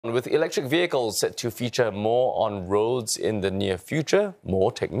With electric vehicles set to feature more on roads in the near future,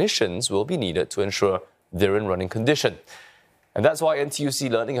 more technicians will be needed to ensure they're in running condition. And that's why NTUC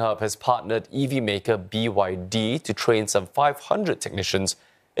LearningHub has partnered EV maker BYD to train some 500 technicians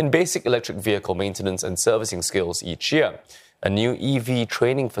in basic electric vehicle maintenance and servicing skills each year. A new EV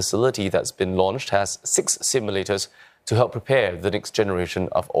training facility that's been launched has 6 simulators to help prepare the next generation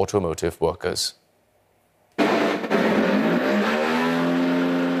of automotive workers.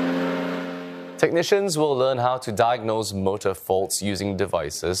 Technicians will learn how to diagnose motor faults using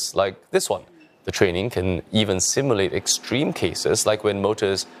devices like this one. The training can even simulate extreme cases like when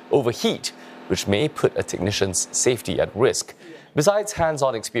motors overheat, which may put a technician's safety at risk. Besides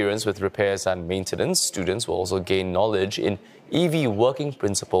hands-on experience with repairs and maintenance, students will also gain knowledge in EV working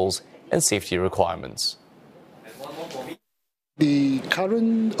principles and safety requirements. The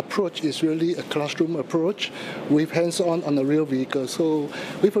current approach is really a classroom approach with hands-on on a real vehicle. So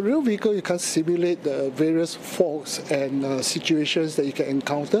with a real vehicle, you can simulate the various faults and situations that you can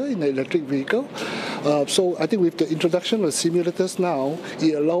encounter in an electric vehicle. So I think with the introduction of simulators now,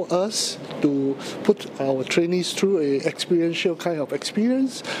 it allows us to put our trainees through an experiential kind of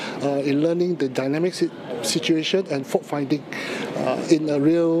experience in learning the dynamic situation and fault finding in a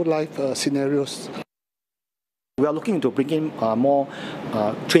real-life scenarios. We are looking into bringing more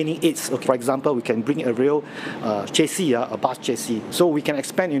training aids. Okay. For example, we can bring a real chassis, a bus chassis. So we can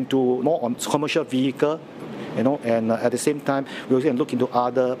expand into more on commercial vehicle, and at the same time, we also can look into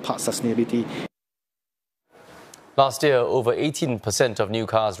other parts of sustainability. Last year, over 18% of new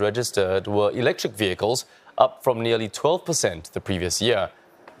cars registered were electric vehicles, up from nearly 12% the previous year.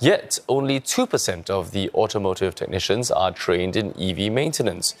 Yet, only 2% of the automotive technicians are trained in EV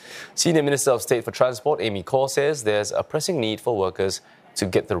maintenance. Senior Minister of State for Transport, Amy Khor, says there's a pressing need for workers to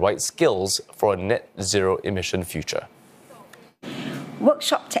get the right skills for a net zero emission future.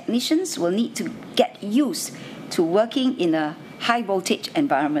 Workshop technicians will need to get used to working in a high voltage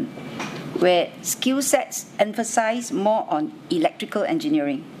environment, where skill sets emphasize more on electrical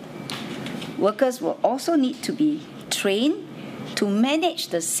engineering. Workers will also need to be trained to manage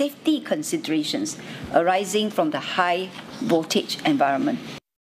the safety considerations arising from the high voltage environment.